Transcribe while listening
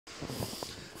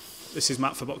This is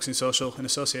Matt for Boxing Social in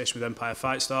association with Empire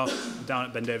Fight Store. I'm down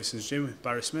at Ben Davison's gym with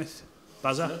Barry Smith.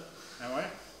 Bazza. How are you?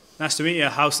 Nice to meet you.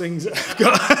 How's things?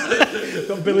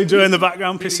 got Billy Joe in the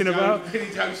background pissing about. Billy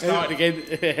Joe started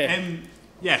again.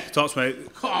 Yeah, talk to me.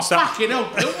 Oh, fucking hell,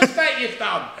 Bill, what's that you've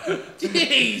done?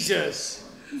 Jesus.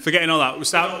 Forgetting all that, we'll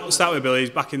start with Billy. He's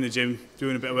back in the gym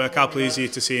doing a bit of work. How pleased are you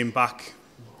to see him back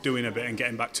doing a bit and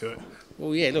getting back to it?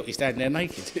 Well, yeah, look, he's standing there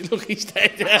naked. Look, he's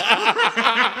standing there.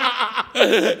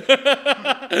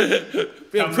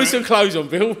 Bill, put some clothes on,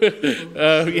 Bill.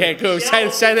 Yeah, go on,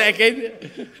 say that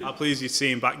again. How pleased are you to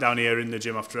see him back down here in the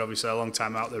gym after obviously a long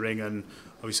time out the ring and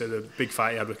obviously the big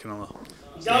fight he had with Kongo?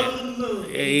 He's over the moon.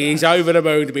 He's over the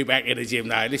moon to be back in the gym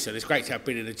now. Listen, it's great to have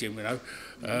been in the gym, you know.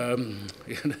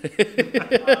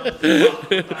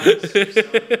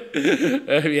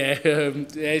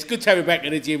 It's good to have him back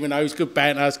in the gym, you know. It's good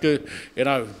banter, it's good, you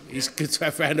know. It's good to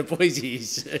have around the boys,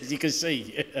 as you can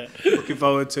see. Looking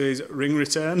forward to his ring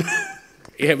return.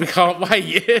 Yeah, we can't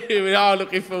wait. We are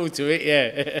looking forward to it,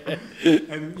 yeah.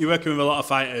 You're working with a lot of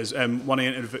fighters. One I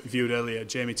interviewed earlier,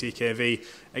 Jeamie TKV,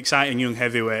 exciting young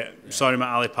heavyweight. Saw him at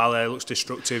Ali Pale, looks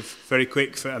destructive, very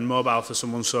quick and mobile for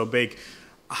someone so big.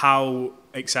 How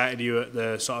excited are you at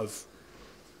the sort of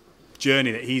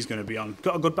journey that he's going to be on?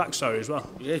 Got a good backstory as well.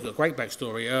 Yeah, he's got a great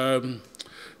backstory.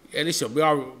 Yeah, listen,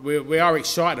 we are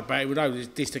excited about it. We know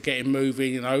this to get him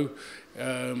moving, you know.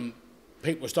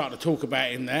 People are starting to talk about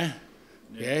him there.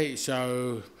 Yeah,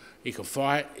 so he can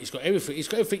fight. He's got everything. He's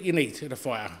got everything you need in a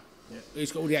fighter. Yeah. He's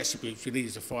got all the attributes you need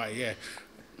as a fighter. Yeah.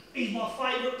 He's my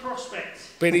favourite prospect.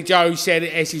 Billy Joe said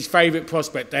it as his favourite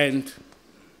prospect, and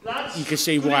Lads, you can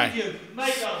see why.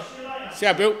 Mate, see you later. See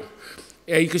how Bill?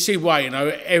 Yeah, you can see why. You know,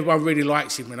 everyone really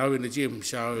likes him. You know, in the gym.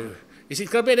 So it's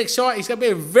going to be an exciting. It's going to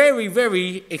be a very,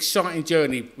 very exciting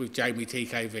journey with Jeamie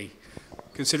TKV.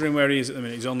 Considering where he is at the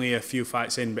minute, he's only a few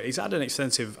fights in, but he's had an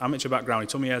extensive amateur background. He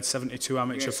told me he had 72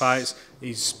 amateur fights.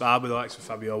 He's sparred with the likes of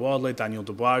Fabio Wardley, Daniel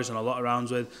Dubois, he's done a lot of rounds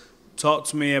with. Talk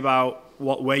to me about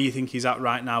where you think he's at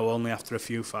right now, only after a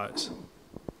few fights.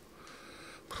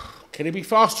 Can he be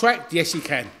fast-tracked? Yes, he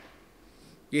can.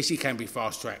 Yes, he can be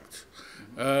fast-tracked.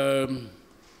 You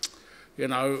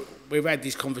know, we've had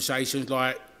these conversations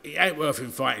like, it ain't worth him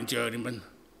fighting journeyman,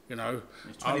 you know.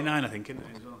 He's 29, I think, isn't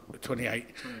he, as well? 28.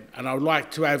 And I'd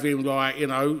like to have him, like, you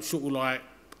know, sort of like,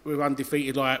 with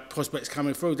undefeated, like, prospects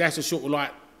coming through. That's the sort of,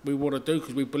 like, we want to do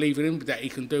because we believe in him, that he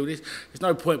can do this. There's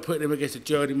no point putting him against a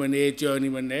journeyman here,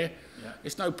 journeyman there. Yeah.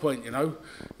 There's no point, you know.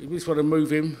 We just want to move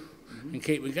him and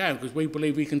keep him going because we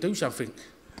believe we can do something.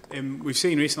 We've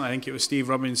seen recently, I think it was Steve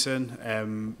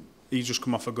Robinson. He's just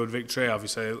come off a good victory,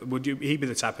 obviously. Would he be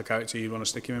the type of character you'd want to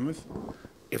stick him in with?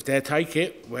 If they take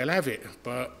it, we'll have it.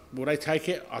 But will they take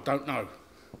it? I don't know.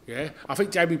 Yeah, I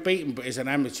think Jeamie beat him, but he's an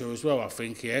amateur as well, I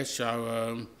think, yeah.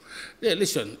 So, yeah,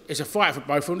 listen, it's a fight for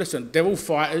both of them. Listen, they're all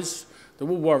fighters, they're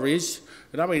all warriors.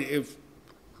 And I mean, if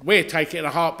we'll take it in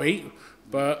a heartbeat,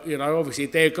 but, you know, obviously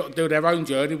they've got to do their own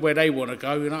journey where they want to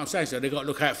go, you know what I'm saying? So they've got to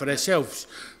look out for themselves.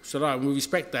 So, no, we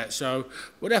respect that. So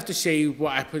we'll have to see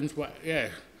what happens, yeah.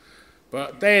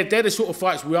 But they're the sort of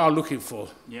fights we are looking for.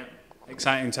 Yeah,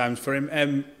 exciting times for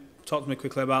him. Talk to me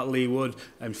quickly about Leigh Wood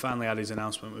and finally had his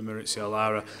announcement with Mauricio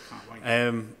Lara.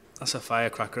 That's a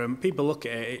firecracker and people look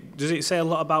at it. Does it say a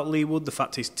lot about Leigh Wood, the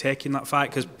fact he's taking that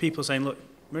fight? Because people are saying, look,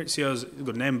 Mauricio's a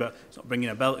good name, but he's not bringing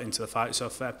a belt into the fight, so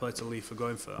fair play to Leigh for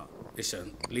going for that.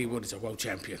 Listen, Leigh Wood is a world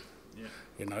champion. Yeah.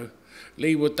 You know,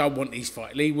 Leigh Wood don't want these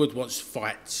fights. Leigh Wood wants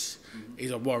fights.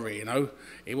 He's a warrior, you know.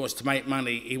 He wants to make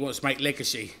money. He wants to make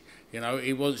legacy. You know,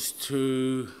 he wants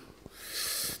to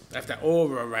have that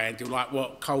aura around him, like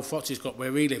what Cole Fox has got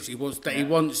where he lives. He wants that. Yeah.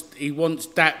 He wants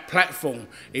that platform.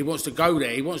 He wants to go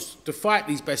there. He wants to fight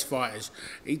these best fighters.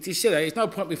 He said, "There's no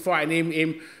point me fighting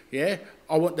him. Yeah,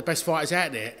 I want the best fighters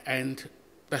out there," and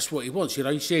that's what he wants. You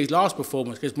know, you see his last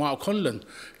performance against Michael Conlon.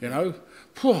 You know,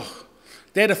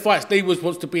 they're the fights Leigh Wood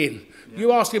wants to be in. Yeah.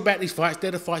 You ask him about these fights,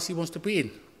 they're the fights he wants to be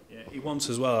in. He wants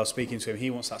as well, I was speaking to him, he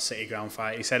wants that city ground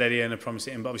fight. He said Eddie Hearn had promised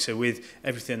it him, but obviously with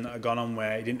everything that had gone on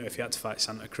where he didn't know if he had to fight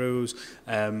Santa Cruz,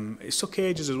 it took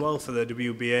ages as well for the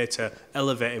WBA to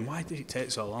elevate him. Why did it take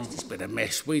so long? It's just been a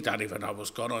mess. We don't even know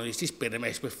what's gone on. It's just been a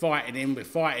mess. We're fighting him, we're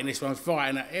fighting this one,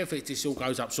 fighting that. Everything just all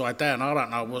goes upside down. I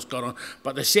don't know what's gone on.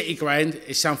 But the city ground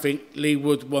is something Leigh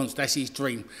Wood wants. That's his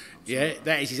dream. Yeah,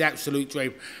 that is his absolute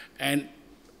dream. And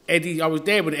Eddie, I was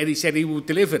there when Eddie said he will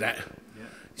deliver that. Yeah.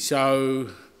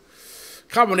 So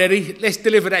come on, Eddie, let's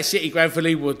deliver that city ground for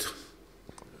Leigh Wood.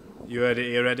 You heard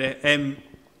it, you ready? A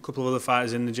couple of other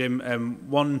fighters in the gym.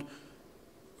 One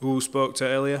who spoke to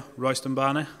earlier, Royston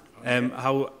Barney.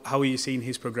 How are you seeing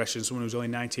his progression? Someone who's only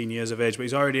 19 years of age, but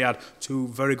he's already had 2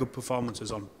 very good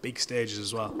performances on big stages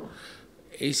as well.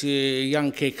 He's a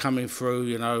young kid coming through,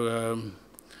 you know.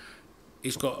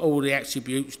 He's got all the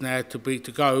attributes now to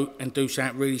go and do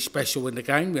something really special in the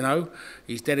game, you know.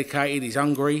 He's dedicated, he's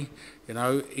hungry, you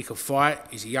know. He can fight.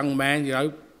 He's a young man, you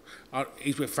know.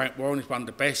 He's with Frank Warren. He's one of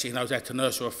the best. He knows how to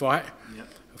nurture a fight. Yep.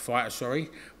 A fighter, sorry.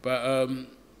 But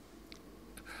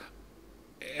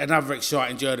another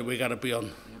exciting journey we're going to be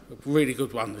on. A really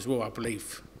good one as well, I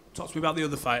believe. Talk to me about the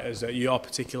other fighters that you're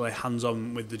particularly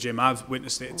hands-on with the gym. I've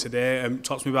witnessed it today.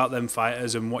 Talk to me about them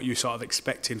fighters and what you're sort of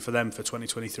expecting for them for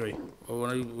 2023. Well, when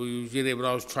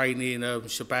I was training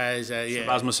Shabaz,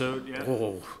 Shabaz Masoud, yeah.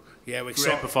 Oh, yeah, we're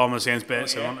great performance against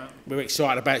Bates, wasn't it? We're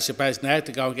excited about Shabaz now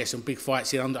to go and get some big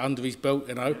fights in under his belt,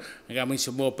 you know, and go win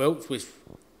some more belts, which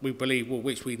we believe,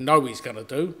 which we know he's going to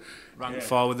do. Ranked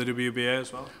 4 with the WBA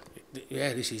as well.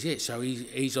 Yeah, this is it. So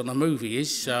he's on the move, he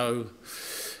is. So,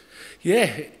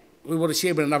 yeah, we want to see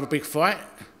him in another big fight,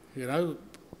 you know.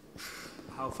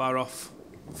 How far off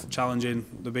challenging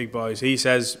the big boys? He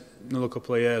says another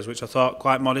couple of years, which I thought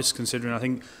quite modest considering I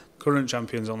think current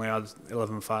champions only had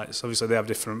 11 fights. Obviously they have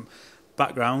different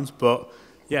backgrounds, but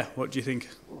yeah, what do you think?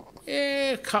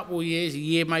 Yeah, a couple of years, a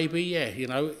year maybe, yeah, you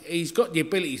know. He's got the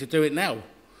ability to do it now,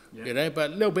 you know,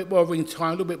 but a little bit more ring time,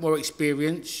 a little bit more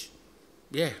experience,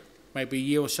 yeah, maybe a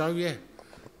year or so, yeah.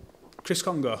 Chris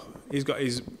Kongo, he's got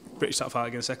his British title fight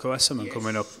against Eko Esserman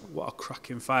coming up. What a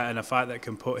cracking fight, and a fight that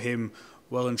can put him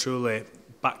well and truly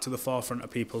back to the forefront of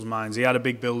people's minds. He had a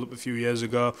big build-up a few years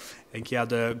ago. I think he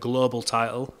had a global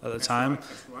title at the time. Right.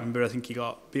 Remember, I think he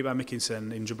got beat by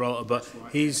Mickinson in Gibraltar, but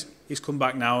he's come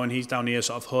back now and he's down here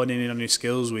sort of honing in on his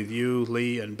skills with you,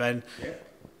 Leigh and Ben. Yeah.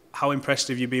 How impressed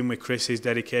have you been with Chris, his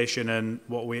dedication, and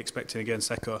what are we expecting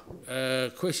against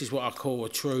Eko? Chris is what I call a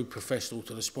true professional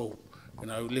to the sport. You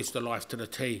know, lives the life to the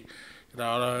T. You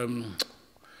know,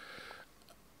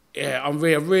 yeah, I'm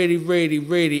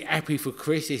really happy for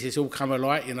Chris. This has all come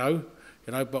alight, you know.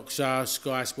 You know, Boxer,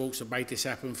 Sky Sports have made this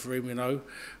happen for him, you know.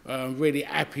 Really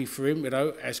happy for him, you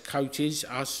know, as coaches,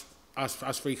 us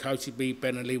 3 coaches, me,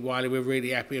 Ben and Leigh Wiley, we're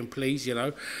really happy and pleased, you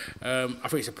know. I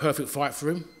think it's a perfect fight for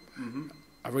him. Mm-hmm.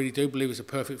 I really do believe it's a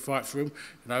perfect fight for him.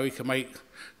 You know, he can make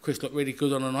Chris look really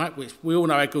good on the night, which we all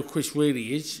know how good Chris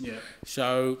really is. Yeah.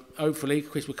 So hopefully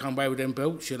Chris will come away with them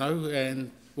belts, you know,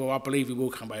 and well, I believe he will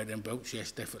come away with them belts,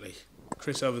 yes, definitely.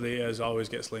 Chris over the years always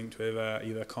gets linked with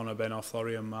either Conor, Ben or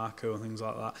Florian, Marco and things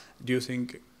like that. Do you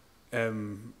think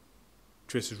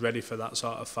Chris is ready for that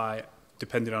sort of fight,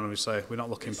 depending on, obviously, we're not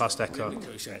looking past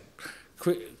Eko?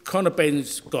 Conor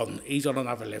Ben's gone. He's on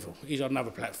another level. He's on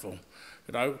another platform.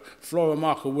 You know, Florian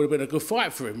Marco would have been a good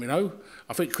fight for him, you know.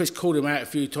 I think Chris called him out a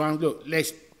few times. Look,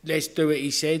 let's do it, he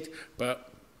said, but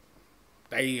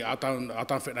I don't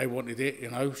think they wanted it, you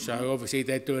know. So obviously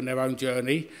they're doing their own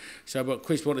journey. So, but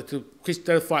Chris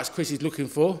the fights Chris is looking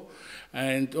for,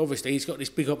 and obviously he's got this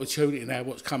big opportunity now.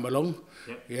 What's come along,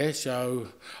 yeah. So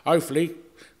hopefully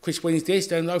Chris wins this,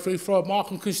 then hopefully Florian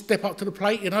Marco can step up to the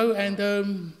plate, you know,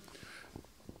 and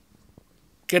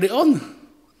get it on.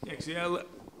 Yeah,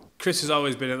 Chris has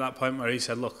always been at that point where he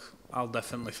said, look, I'll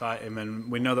definitely fight him,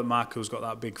 and we know that Marco's got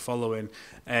that big following.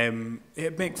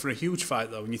 It'd make for a huge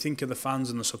fight, though, when you think of the fans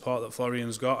and the support that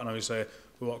Florian's got, and obviously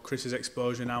what Chris's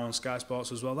exposure now on Sky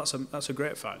Sports as well. That's a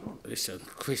great fight. Listen,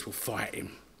 Chris will fight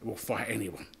him. He will fight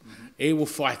anyone. Mm-hmm. He will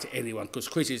fight anyone, because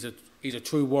Chris is he's a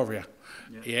true warrior.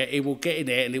 Yeah, he will get in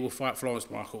there and he will fight Florence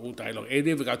Marco all day long. He'll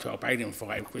never go to Albania and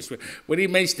fight him. Chris, when he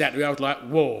mentioned that to me, I was like,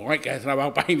 whoa, I ain't going to no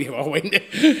Albania. I went there.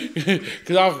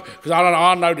 Because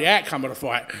I know the outcome of the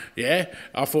fight. Yeah,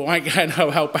 I thought, I ain't going to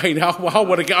no Albania. I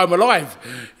want to get home alive.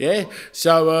 Yeah,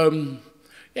 so,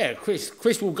 yeah,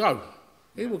 Chris will go.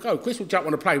 He will go. Chris will jump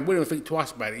on the plane. We don't think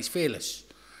twice about it. He's fearless.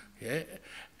 Yeah.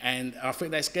 And I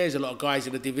think that scares a lot of guys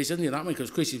in the division, you know what I mean?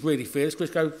 Because Chris is really fearless. Chris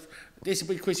goes, this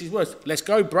will be Chris's words. Let's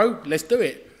go, bro. Let's do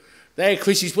it. They're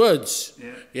Chris's words.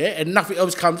 Yeah. And nothing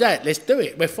else comes out. Let's do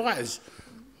it. We're fighters.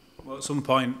 Well, at some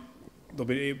point,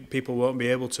 people won't be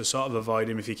able to sort of avoid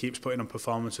him if he keeps putting on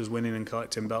performances, winning and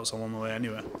collecting belts along the way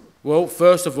anyway. Well,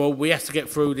 first of all, we have to get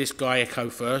through this guy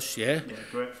Eko first, yeah? Yeah,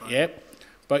 great fight. Yeah.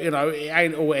 But, you know, it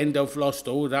ain't all end of lost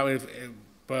all.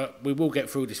 But we will get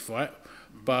through this fight.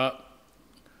 But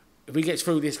if he gets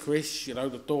through this, Chris, you know,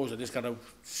 the doors are just going to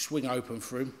swing open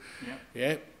for him.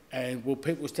 Yeah. And will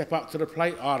people step up to the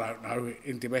plate? I don't know,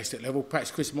 in domestic level.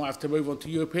 Perhaps Chris might have to move on to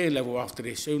European level after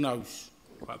this. Who knows?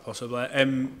 Quite possibly.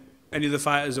 Any of the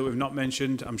fighters that we've not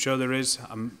mentioned? I'm sure there is.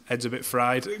 Head's a bit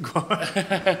fried.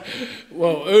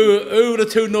 Well, who are the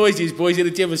two noises boys in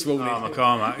the gym this morning? Oh,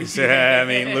 McCormacks. I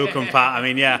mean, Luke and Pat. I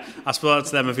mean, yeah, I spoke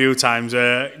to them a few times.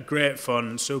 Great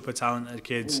fun, super talented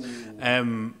kids.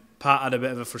 Pat had a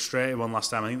bit of a frustrating one last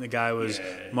time. I think the guy was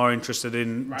more interested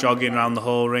in jogging around the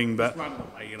whole ring. But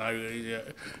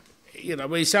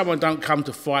when someone don't come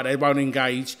to fight, they won't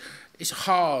engage. It's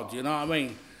hard, you know what I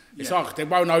mean? It's like they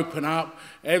won't open up.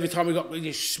 Every time we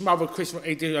just smother Chris.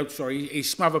 He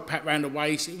smothered Pat round the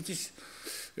waist. It was just,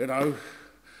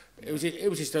 it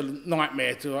was just a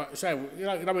nightmare to say. You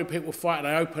know when people fight,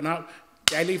 they open up,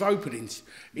 they leave openings.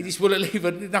 He just wouldn't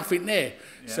leave nothing there.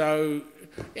 Yeah. So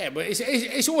but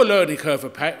it's all a learning curve for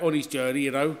Pat on his journey,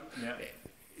 Yeah.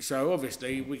 So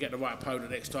obviously we get the right opponent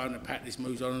next time and Pat just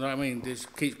moves on. I mean,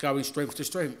 just keeps going strength to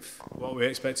strength. What are we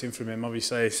expecting from him?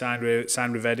 Obviously signed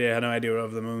with Eddie. I know Eddie were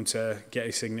over the moon to get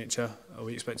his signature. Are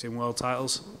we expecting world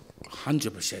titles?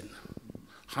 100%.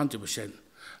 100%.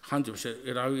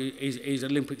 He's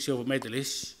an Olympic silver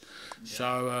medalist. Yeah.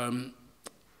 So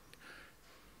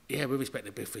we expect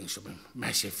the big things from him.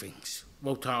 Massive things.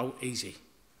 World title, easy.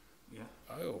 Yeah.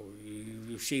 Oh,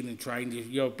 you've seen him train,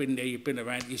 you've been there, you've been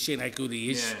around, you've seen how good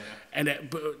he is. Yeah.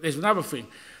 But there's another thing.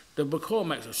 The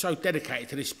McCormacks are so dedicated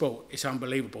to this sport, it's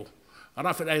unbelievable. I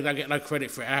don't think they don't get no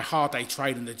credit for it, how hard they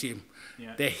train in the gym.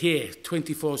 Yeah. They're here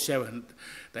 24/7.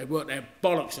 They work their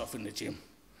bollocks off in the gym.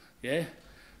 Yeah?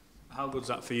 How good's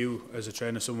that for you as a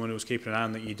trainer, someone who's keeping an eye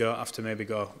on that you don't have to maybe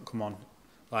go, come on,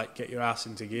 like get your ass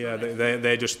into gear.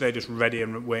 They're just ready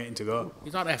and waiting to go.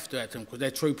 You don't have to at them because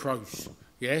they're true pros.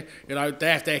 Yeah, they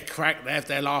have their crack, they have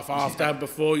their laugh after and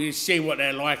before. You see what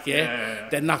they're like. Yeah?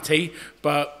 They're nutty,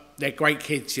 but they're great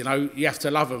kids. You have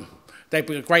to love them. They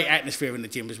bring a great atmosphere in the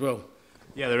gym as well.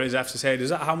 Yeah, there is. I have to say,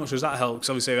 how much does that help? Because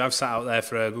obviously I've sat out there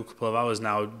for a good couple of hours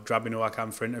now, grabbing who I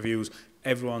can for interviews.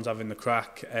 Everyone's having the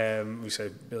crack. We say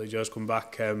Billy Joe's come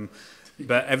back,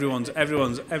 but everyone's having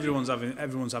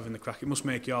the crack. It must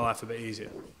make your life a bit easier.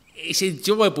 It's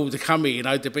enjoyable to come here,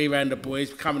 to be around the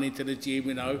boys, coming into the gym,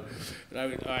 having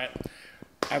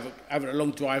a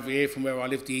long drive here from where I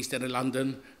live, the east end of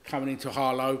London, coming into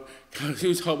Harlow. As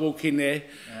soon as I walk in there,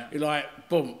 you're like,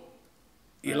 boom,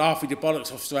 you laugh with your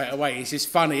bollocks off straight away. It's just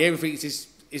funny. Everything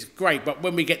is great. But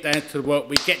when we get down to the work,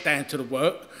 we get down to the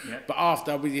work. Yeah. But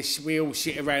after, we all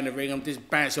sit around the ring and just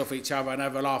bounce off each other and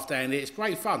have a laugh down there. It's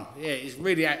great fun. Yeah,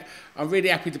 I'm really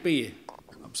happy to be here.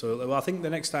 Absolutely. Well, I think the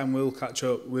next time we'll catch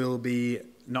up will be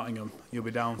Nottingham. You'll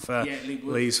be down for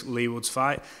Leigh Wood's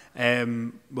fight.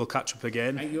 We'll catch up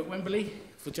again. Are you at Wembley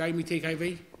for Jeamie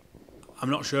TKV? I'm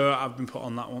not sure. I've been put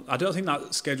on that one. I don't think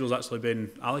that schedule's actually been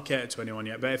allocated to anyone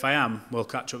yet. But if I am, we'll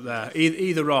catch up there.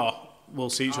 Either or, we'll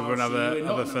see each other and have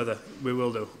a further. We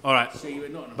will do. All right. See you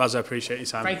in Nottingham. Baz, I appreciate your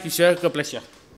time. Thank you, sir. God bless you.